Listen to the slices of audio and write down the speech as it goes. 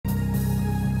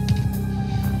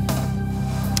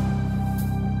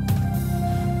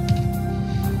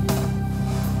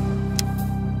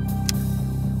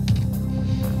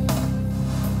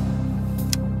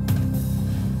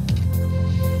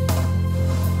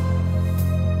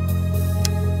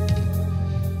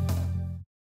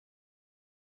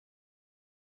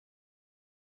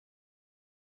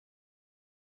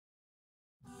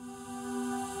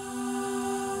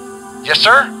Yes,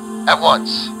 sir. At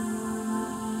once.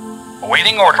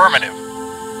 Awaiting order. Affirmative.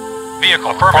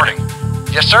 Vehicle reporting.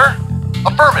 Yes, sir.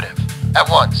 Affirmative. At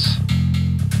once.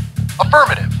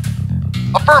 Affirmative.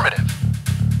 Affirmative.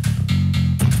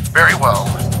 Very well.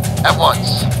 At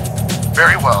once.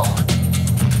 Very well.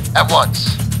 At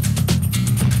once.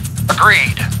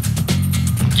 Agreed.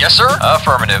 Yes, sir.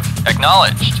 Affirmative.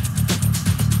 Acknowledged.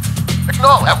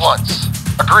 Acknowledge. At once.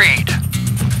 Agreed.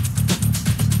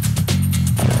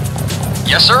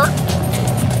 Yes, sir.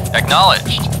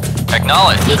 Acknowledged.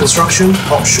 Acknowledged. New construction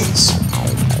options.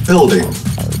 Building.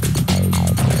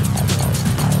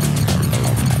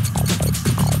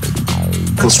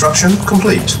 Construction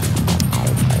complete.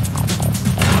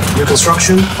 New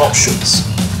construction options.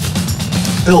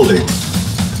 Building.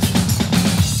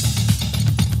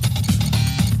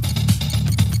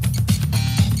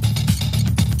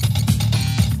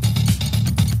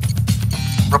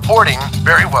 Reporting.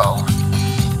 Very well.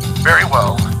 Very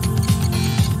well.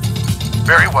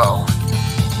 Very well.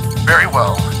 Very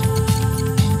well.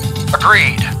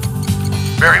 Agreed.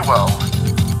 Very well.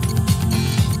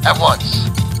 At once.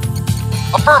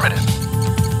 Affirmative.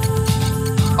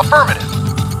 Affirmative.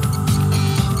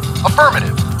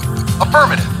 Affirmative.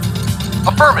 Affirmative.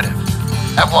 Affirmative.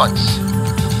 At once.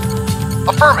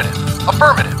 Affirmative.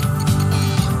 Affirmative.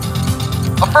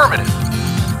 Affirmative.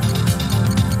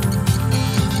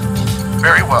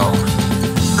 Very well.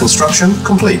 Construction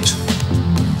complete.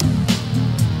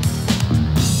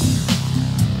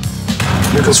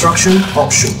 New construction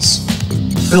options.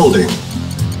 Building.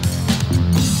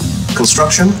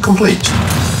 Construction complete.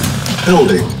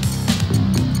 Building.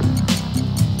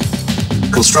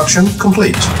 Construction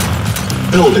complete.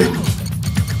 Building.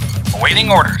 Awaiting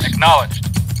orders. Acknowledged.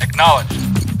 Acknowledged.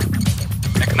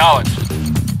 Acknowledged.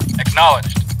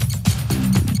 Acknowledged.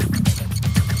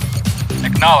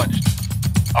 Acknowledged.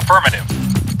 Affirmative.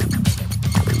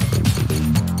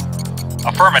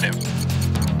 Affirmative.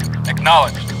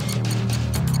 Acknowledged.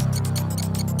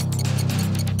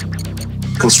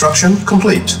 Construction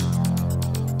complete.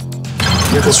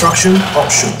 New construction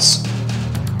options.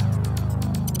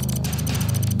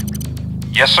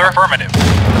 Yes, sir. Affirmative.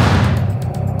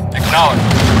 Acknowledged.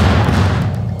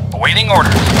 Awaiting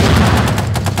orders.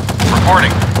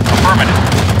 Reporting. Affirmative.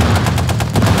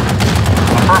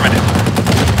 Affirmative.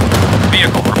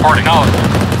 Vehicle reporting. Acknowledged.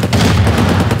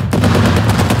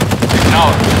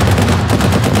 Acknowledged.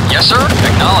 Yes, sir.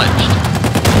 Acknowledged.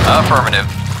 Affirmative.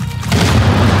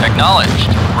 Acknowledged.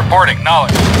 Reporting.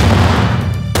 Acknowledged.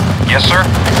 Yes, sir.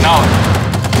 Acknowledged.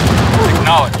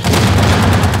 Acknowledged.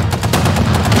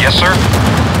 Yes, sir.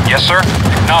 Yes, sir.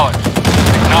 Acknowledged.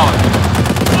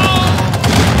 Acknowledged.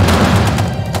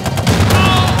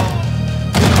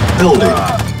 Building.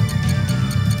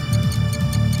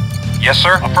 Yes,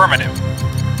 sir. Affirmative.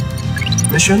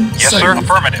 Mission Yes, saved. sir.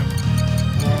 Affirmative.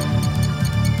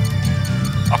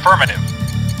 Affirmative.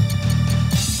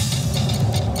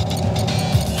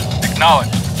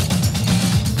 Acknowledged.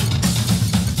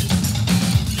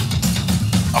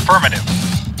 Affirmative.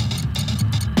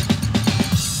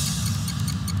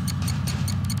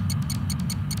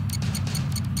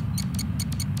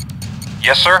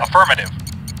 Yes, sir. Affirmative.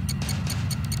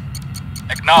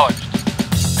 Acknowledged.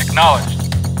 Acknowledged.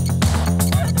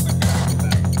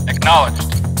 Acknowledged.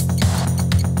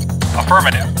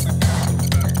 Affirmative.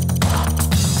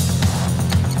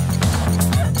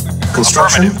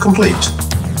 Construction Affirmative. complete.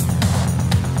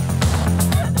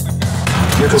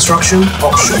 New construction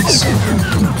options.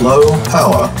 Low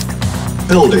power.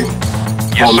 Building.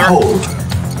 Yes, On sir. hold.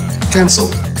 Cancel.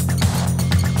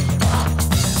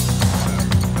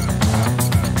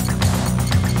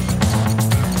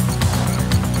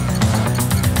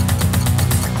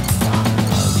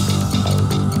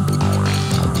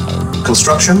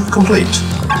 Construction complete.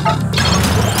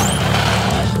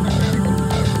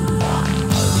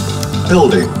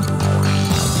 Building.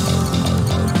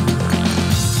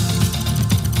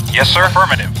 Yes, sir.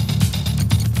 Affirmative.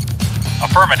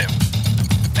 Affirmative.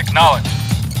 Acknowledged.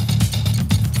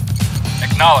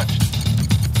 Acknowledged.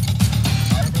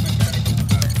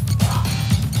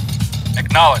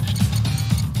 Acknowledged.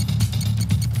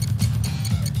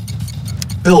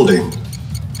 Building.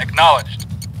 Acknowledged.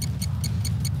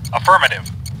 Affirmative.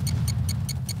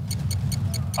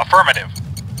 Affirmative.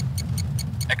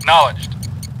 Acknowledged.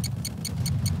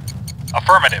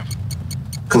 Affirmative.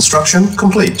 Construction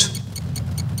complete.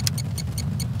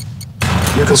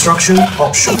 New construction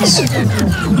options.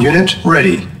 Unit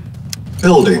ready.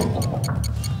 Building.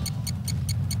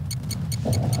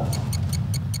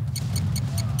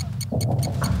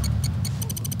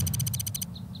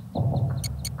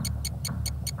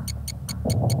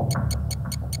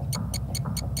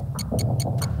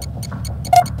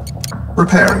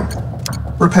 Repairing.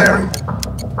 Repairing.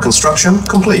 Construction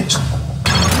complete.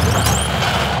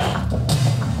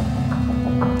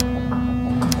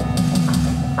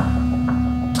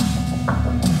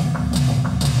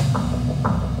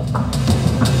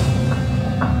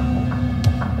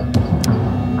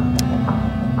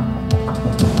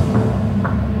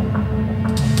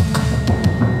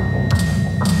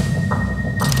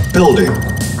 Building.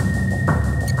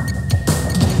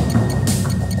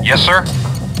 Yes, sir.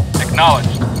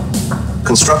 Acknowledged.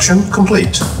 Construction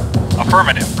complete.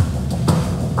 Affirmative.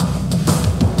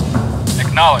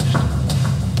 Acknowledged.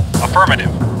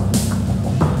 Affirmative.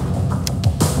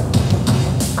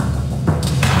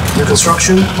 New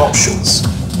construction options.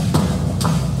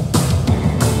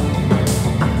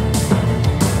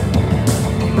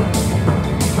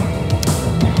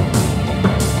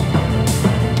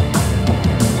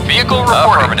 Vehicle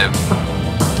reporting. Affirmative.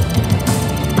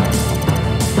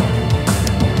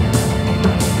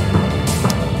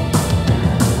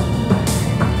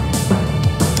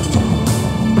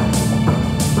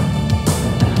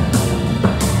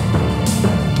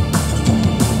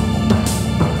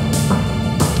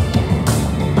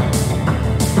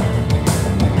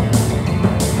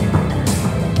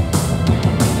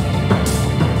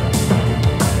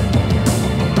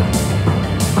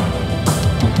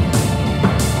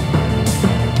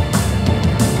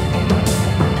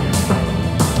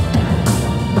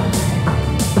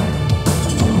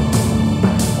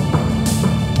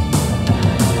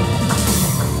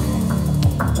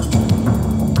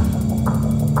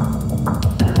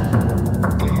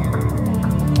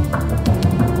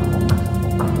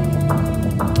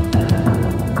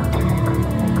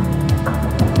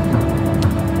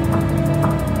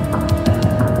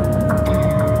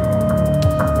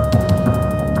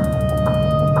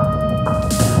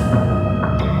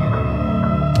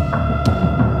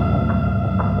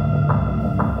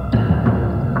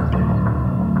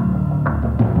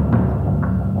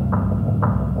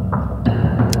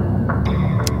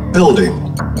 Building.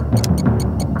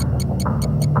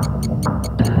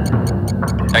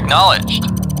 Acknowledged.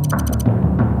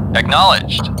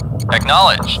 Acknowledged.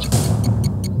 Acknowledged.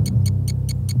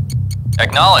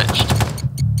 Acknowledged.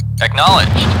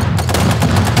 Acknowledged.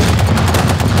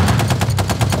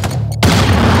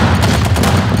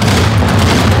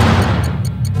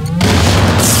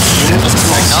 Unit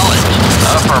lost. Acknowledged.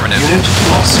 Affirmative. Unit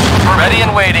lost. Ready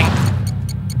and waiting.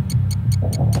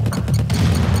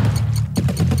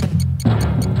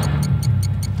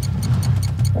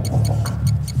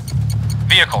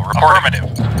 Vehicle affirmative.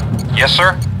 Yes,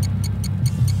 sir.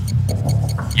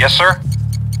 Yes, sir.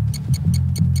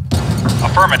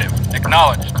 Affirmative.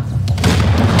 Acknowledged.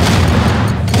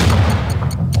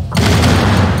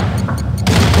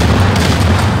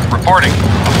 Reporting.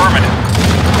 Affirmative.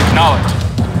 Acknowledged.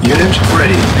 Unit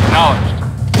ready. Acknowledged.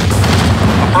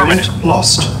 Affirmative. Unit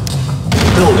lost.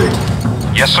 Building.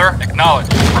 Yes, sir.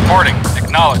 Acknowledged. Reporting.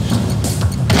 Acknowledged.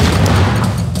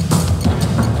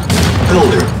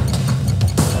 Building.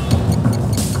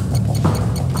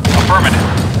 Affirmative.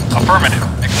 Affirmative.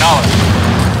 Acknowledged.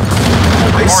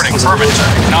 Base Reporting. is under Affirmative.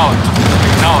 attack. Acknowledged.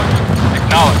 Acknowledged.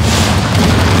 Acknowledged.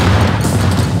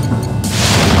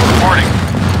 Reporting.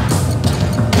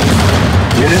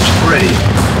 Unit ready.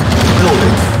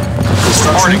 Building.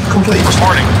 Construction Reporting. complete.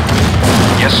 Reporting.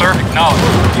 Yes, sir.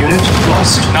 Acknowledged. Unit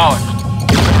lost. Acknowledged.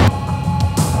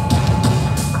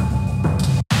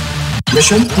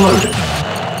 Mission loaded.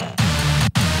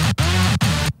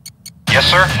 Yes,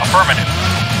 sir. Affirmative.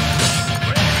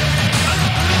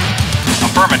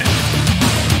 Affirmative.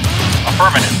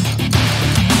 Affirmative.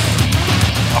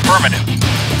 Affirmative.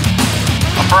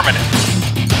 Affirmative.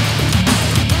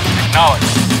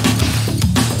 Acknowledged.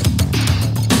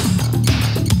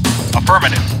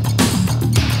 Affirmative.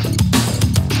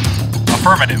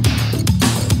 Affirmative.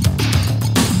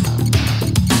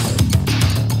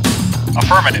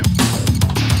 Affirmative.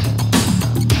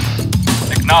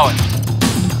 Acknowledged.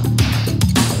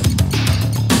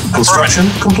 Construction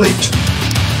complete.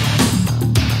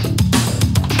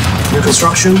 New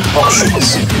construction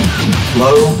options.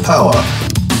 Low power.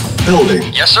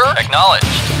 Building. Yes, sir. Acknowledged.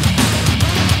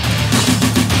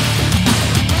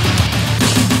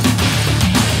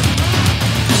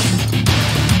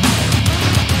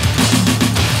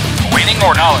 Awaiting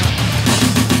or knowledge.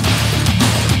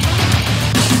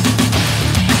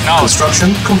 Acknowledged.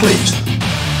 Construction complete.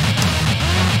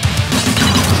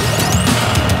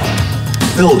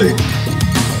 Building.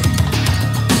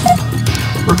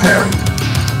 Repairing.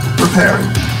 Repairing.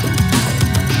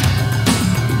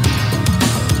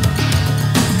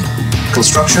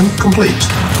 Construction complete.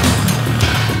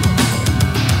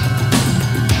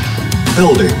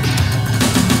 Building.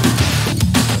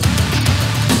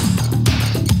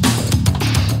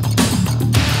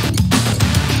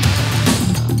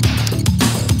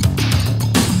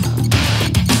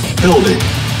 Building.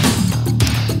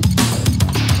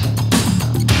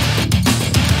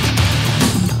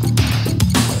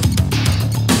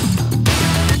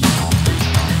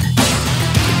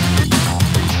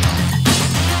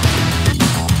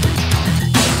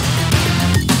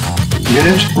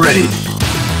 Unit ready.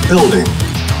 Building.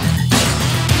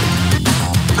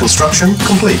 Construction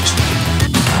complete.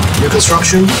 New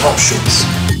construction options.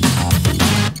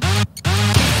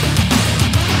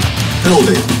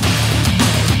 Building.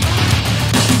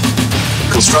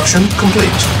 Construction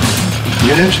complete.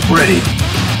 Unit ready.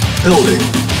 Building.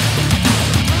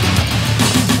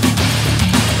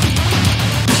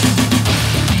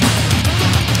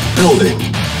 Building.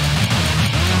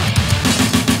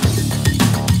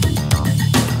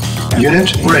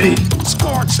 Unit ready.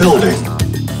 Building.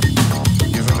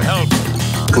 Give him help.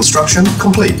 Construction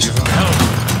complete. Give him help.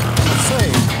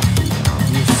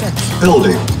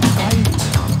 Building.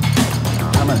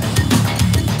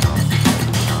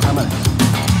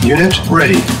 Unit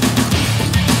ready.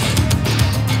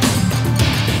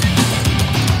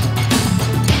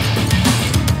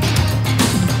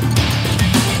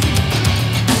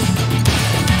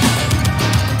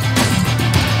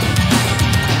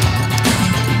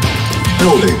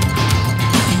 Building.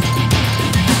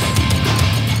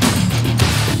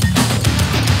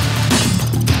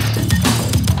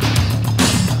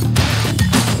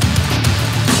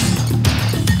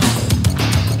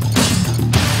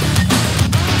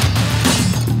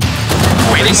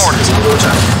 Waiting Base orders. is under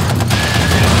attack.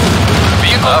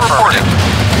 Vehicle reporting.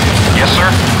 Yes, sir.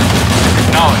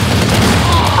 Acknowledged.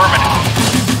 Affirmative.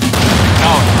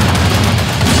 Acknowledged.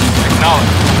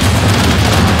 Acknowledged.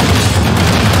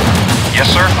 Yes,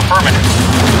 sir. Affirmative.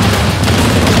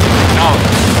 Acknowledged.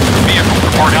 Vehicle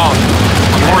report. Acknowledged.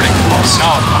 Reporting.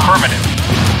 Acknowledged. Affirmative.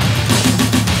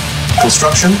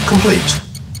 Construction complete.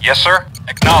 Yes, sir.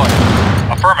 Acknowledged.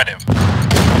 Affirmative.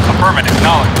 Affirmative.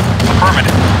 Acknowledged.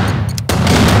 Affirmative.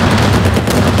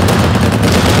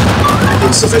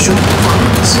 Insufficient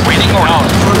funds. Waiting order.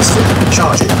 Chronosphere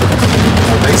charging.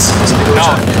 Our base is under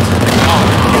attack.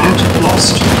 Acknowledged. Unit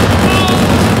lost.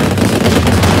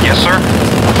 Yes, sir.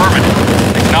 Affirmative.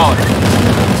 Acknowledged.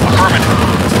 Affirmative.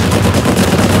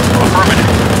 Affirmative.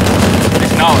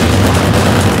 Acknowledged.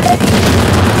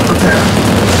 Prepare.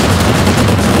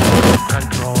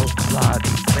 Control log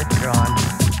withdrawn.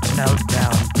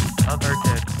 Meltdown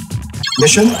averted.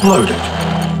 Mission loaded.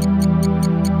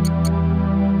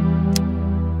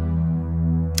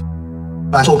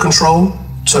 Battle control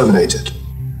terminated.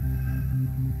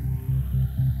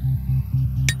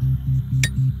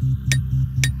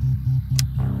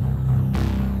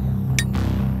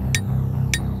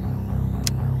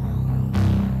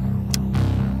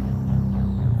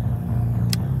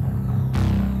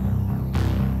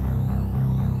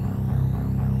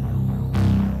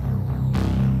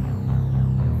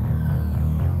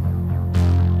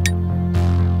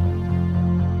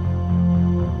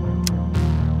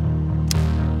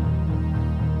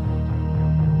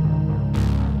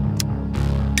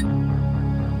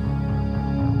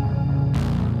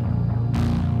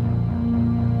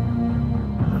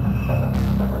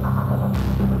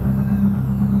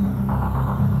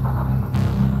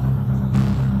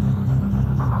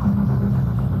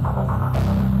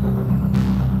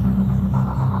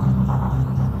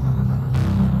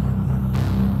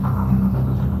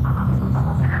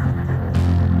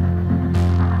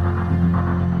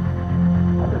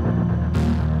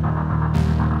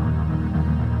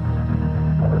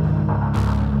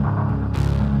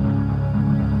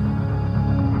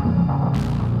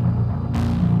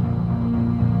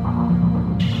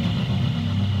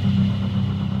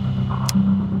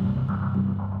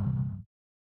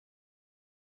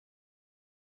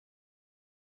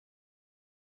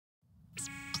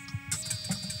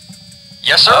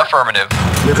 Yes, sir. Affirmative.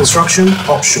 New construction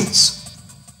options.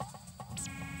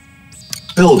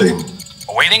 Building.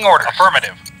 Awaiting order.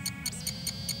 Affirmative.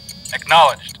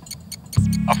 Acknowledged.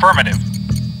 Affirmative.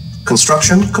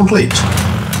 Construction complete.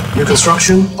 New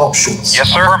construction options. Yes,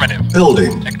 sir. Affirmative.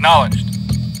 Building. Acknowledged.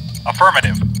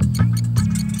 Affirmative.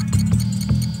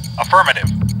 Affirmative.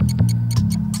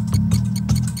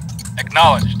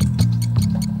 Acknowledged.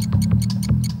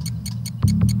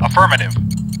 Affirmative.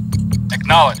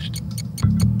 Acknowledged.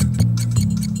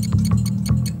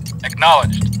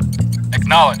 Acknowledged.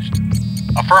 Acknowledged.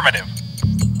 Affirmative.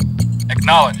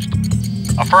 Acknowledged.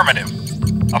 Affirmative.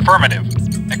 Affirmative.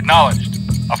 Acknowledged.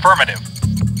 Affirmative.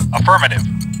 Affirmative.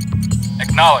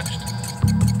 Acknowledged.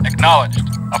 Acknowledged.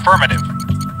 Affirmative.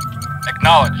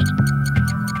 Acknowledged.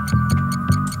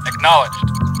 Acknowledged.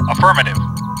 Affirmative.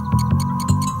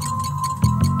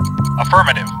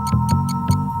 Affirmative.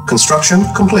 Construction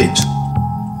complete.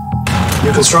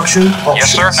 New construction options.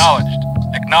 Yes, sir. Acknowledged.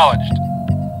 Acknowledged.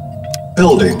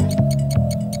 Building.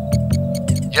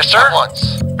 Yes, sir. At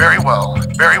once. Very well.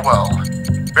 Very well.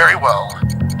 Very well.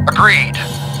 Agreed.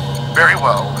 Very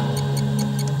well.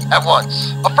 At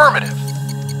once. Affirmative.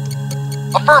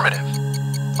 Affirmative.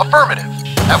 Affirmative.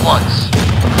 At once.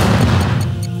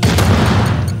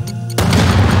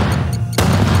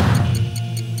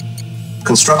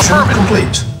 Construction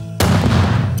complete.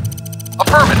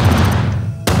 Affirmative.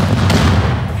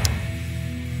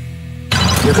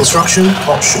 New construction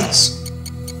options.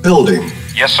 Building.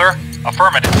 Yes, sir.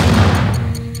 Affirmative.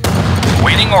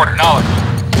 Awaiting order. Acknowledged.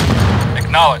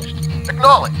 Acknowledged.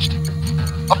 Acknowledged.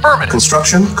 Affirmative.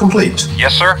 Construction complete.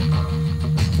 Yes, sir.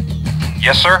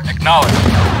 Yes, sir. Acknowledged.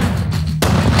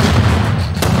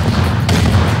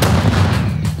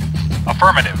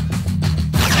 Affirmative.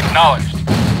 Acknowledged.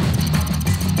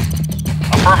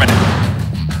 Affirmative.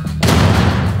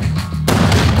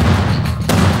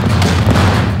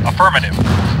 Affirmative.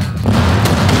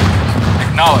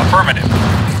 Acknowledge. Affirmative.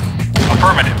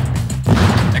 Affirmative.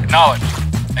 Acknowledge.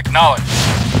 Acknowledge.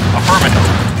 Affirmative.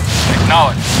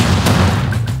 Acknowledge.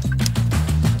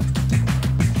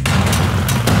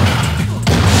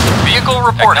 Vehicle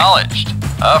reporting. Acknowledged.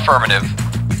 Affirmative.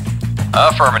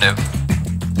 Affirmative.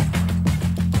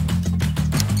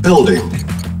 Building.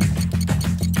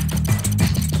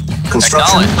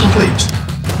 Construction complete.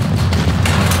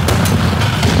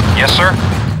 Yes, sir.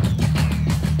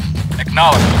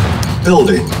 Acknowledge.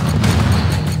 Building.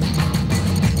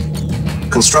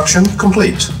 Construction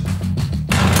complete.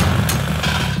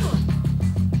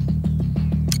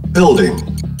 Building.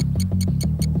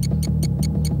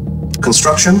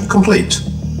 Construction complete.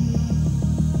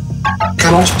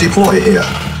 Cannot deploy here.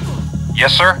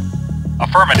 Yes, sir.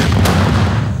 Affirmative.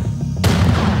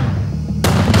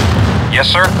 Yes,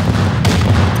 sir.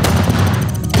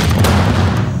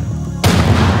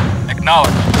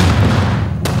 Acknowledge.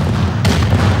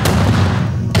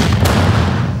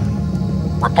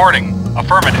 Reporting.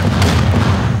 Affirmative.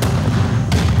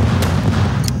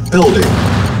 Building.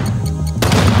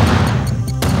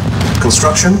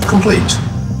 Construction complete.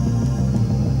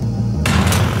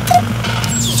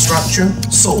 Structure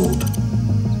sold.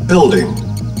 Building.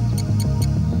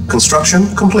 Construction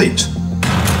complete.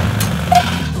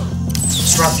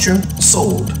 Structure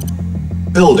sold.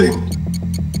 Building.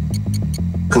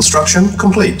 Construction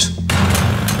complete.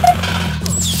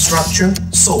 Structure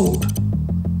sold.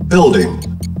 Building.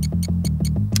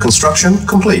 Construction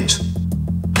complete.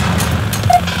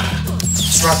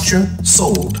 Structure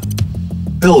sold.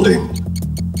 Building.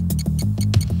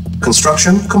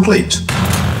 Construction complete.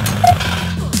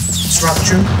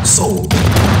 Structure sold.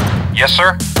 Yes,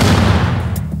 sir.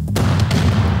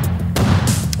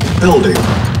 Building.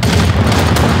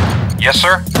 Yes,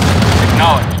 sir.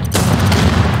 Acknowledged.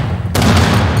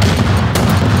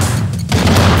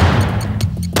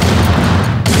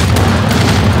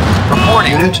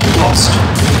 Reporting. Unit lost.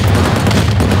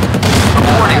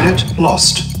 Reporting. Unit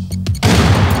lost.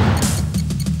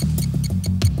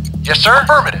 Yes, sir.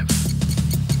 Affirmative.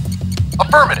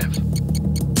 Affirmative.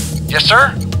 Yes,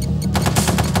 sir.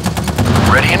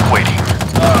 Ready and waiting.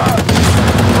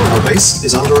 Our base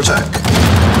is under attack.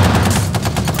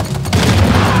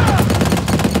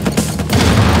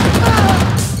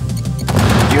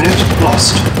 Unit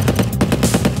lost.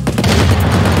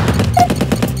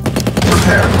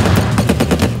 Preparing.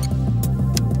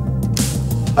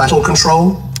 Battle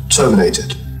control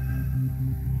terminated.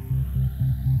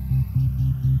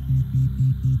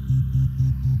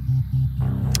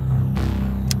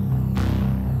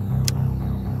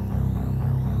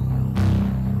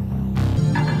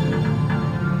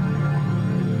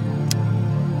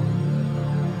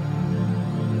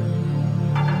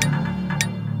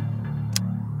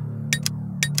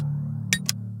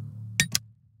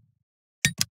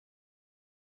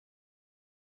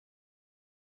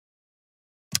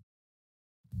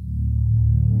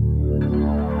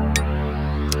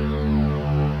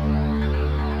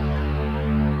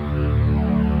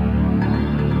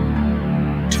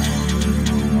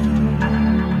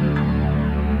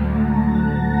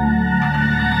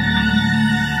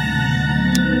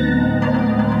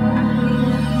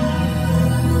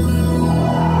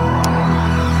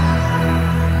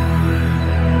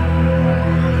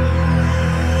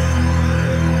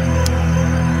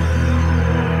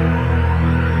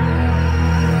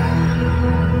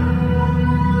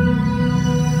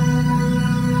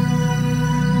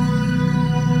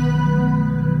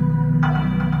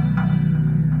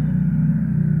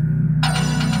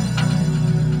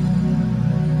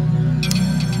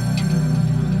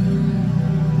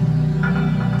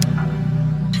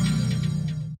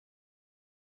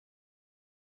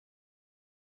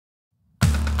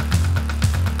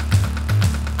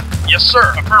 Yes,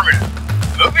 sir. Affirmative.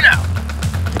 Moving out.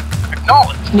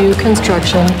 Acknowledged. New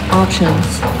construction options.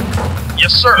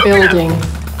 Yes, sir. Building.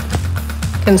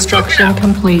 Construction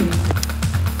complete.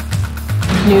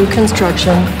 New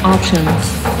construction options.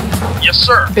 Yes,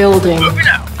 sir. Building. Moving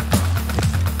out.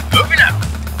 Moving out.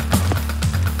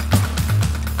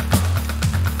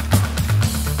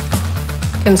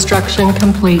 Construction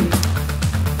complete.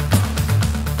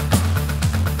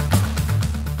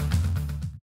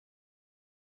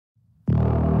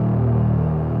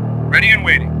 Ready and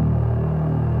waiting.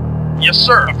 Yes,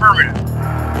 sir. Affirmative.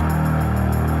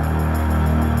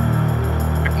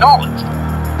 Acknowledged.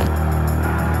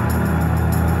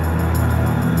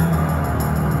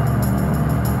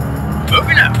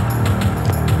 Moving out.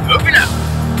 Moving out.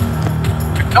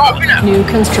 Acknowledged. New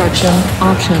construction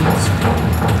options.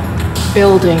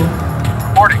 Building.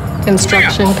 Reporting.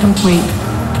 Construction complete.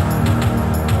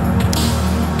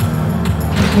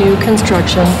 New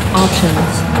construction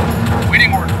options.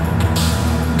 Waiting order.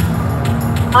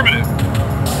 Affirmative.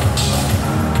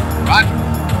 Roger.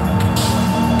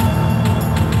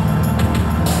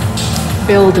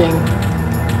 Building.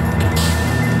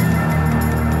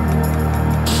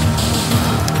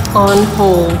 On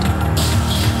hold.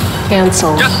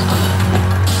 Cancel. Yes.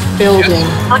 Building.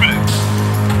 Yes. Affirmative.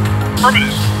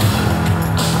 Affirmative.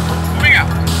 Moving out.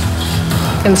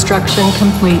 Construction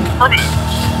complete. Affirmative.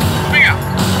 Moving out.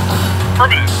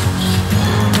 Affirmative.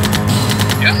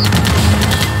 Yes.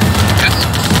 Yes.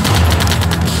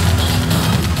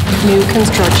 New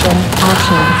construction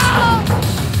options.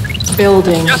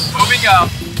 Building. Yes. Moving out.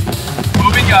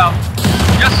 Moving out.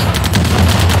 Yes.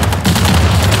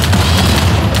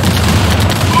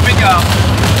 Moving out.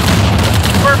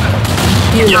 Affirmative.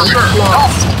 Unit Yes, sir.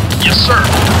 lost. Yes, sir.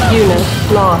 Unit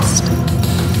lost.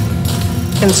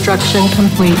 Construction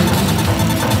complete.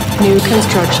 New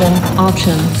construction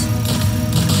options.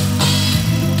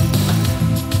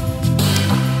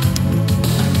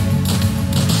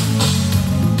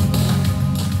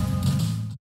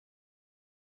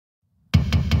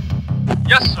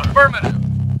 Yes, affirmative.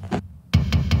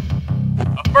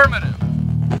 Affirmative.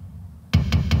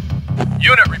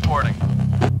 Unit reporting.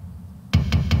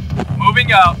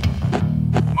 Moving out.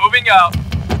 Moving out.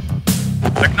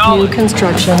 New Acknowledge.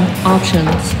 construction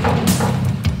options.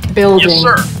 Building. Yes,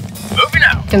 sir. Moving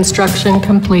out. Construction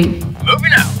complete.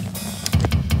 Moving out.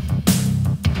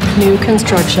 New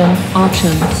construction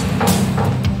options.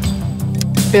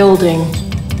 Building.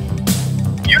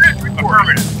 Unit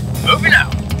reporting. Affirmative. Moving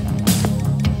out.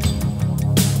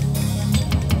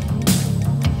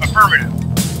 Affirmative.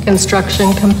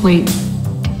 Construction complete.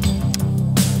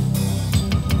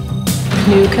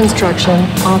 New construction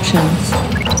options.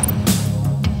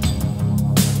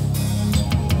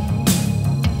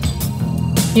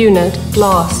 Unit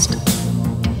lost.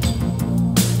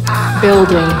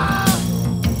 Building.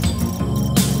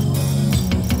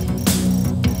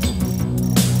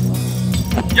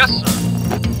 Yes,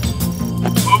 sir.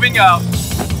 Moving out.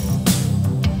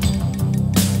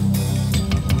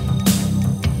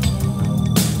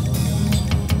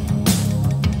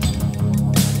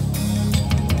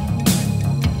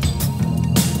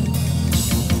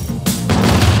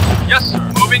 Yes, sir.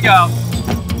 Moving out.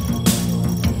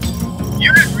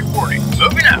 Unit reporting.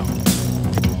 Moving out.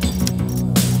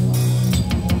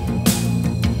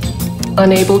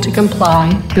 Unable to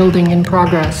comply. Building in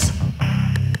progress.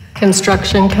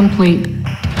 Construction complete.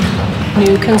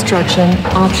 New construction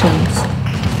options.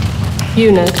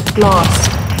 Unit lost.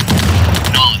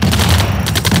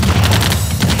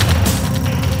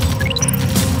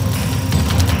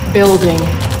 Building.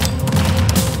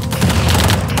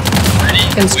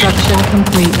 Ready. Construction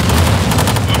complete.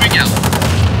 Moving out.